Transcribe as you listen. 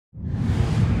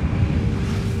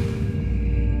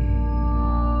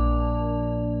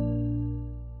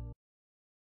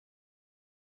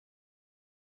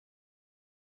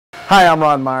Hi, I'm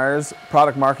Ron Myers,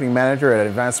 Product Marketing Manager at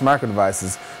Advanced Micro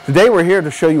Devices. Today we're here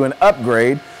to show you an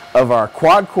upgrade of our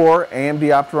quad-core AMD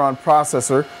Opteron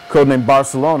processor, codenamed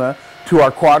Barcelona, to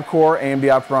our quad-core AMD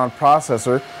Opteron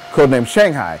processor, codenamed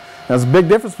Shanghai. Now there's a big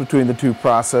difference between the two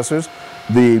processors.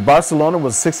 The Barcelona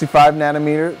was 65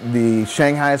 nanometer, the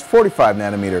Shanghai is 45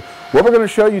 nanometer. What we're going to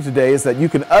show you today is that you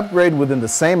can upgrade within the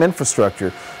same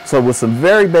infrastructure. So with some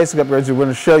very basic upgrades, we're going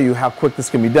to show you how quick this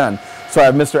can be done. So I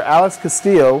have Mr. Alex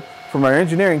Castillo from our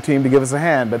engineering team to give us a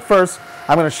hand. But first,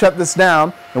 I'm going to shut this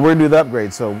down and we're going to do the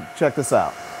upgrade. So check this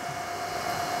out.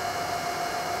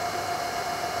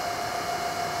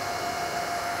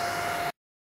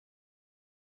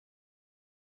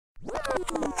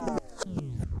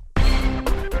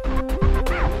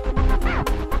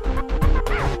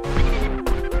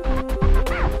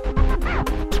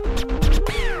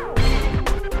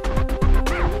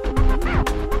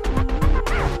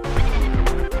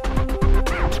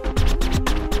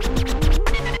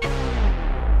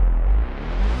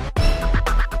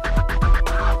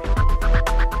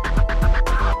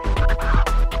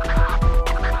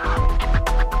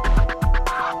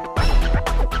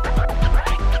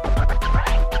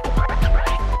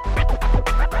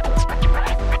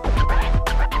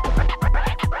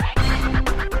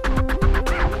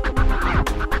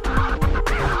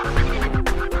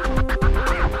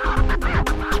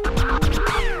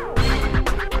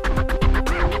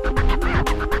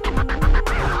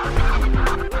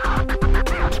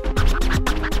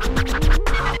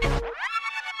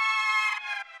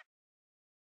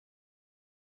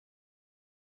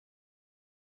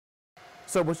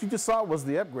 So what you just saw was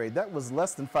the upgrade. That was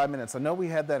less than 5 minutes. I know we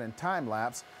had that in time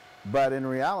lapse, but in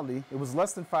reality, it was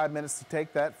less than 5 minutes to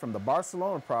take that from the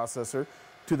Barcelona processor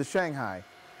to the Shanghai.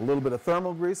 A little bit of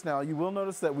thermal grease. Now you will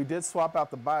notice that we did swap out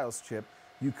the BIOS chip.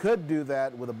 You could do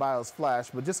that with a BIOS flash,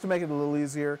 but just to make it a little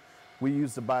easier, we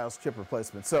used the BIOS chip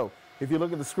replacement. So if you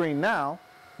look at the screen now,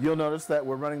 you'll notice that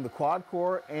we're running the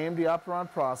quad-core AMD Opteron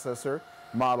processor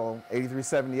model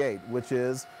 8378, which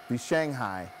is the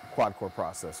Shanghai quad-core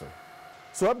processor.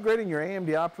 So upgrading your AMD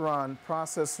Opteron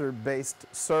processor-based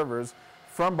servers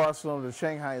from Barcelona to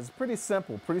Shanghai is pretty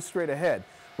simple, pretty straight ahead.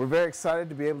 We're very excited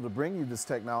to be able to bring you this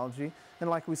technology, and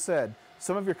like we said,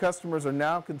 some of your customers are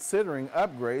now considering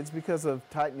upgrades because of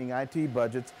tightening IT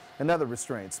budgets and other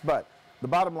restraints. But the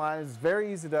bottom line is it's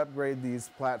very easy to upgrade these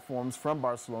platforms from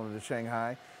Barcelona to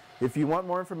Shanghai. If you want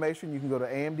more information, you can go to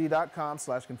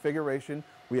amd.com/configuration.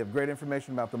 We have great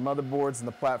information about the motherboards and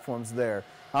the platforms there.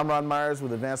 I'm Ron Myers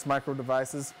with Advanced Micro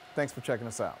Devices. Thanks for checking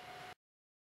us out.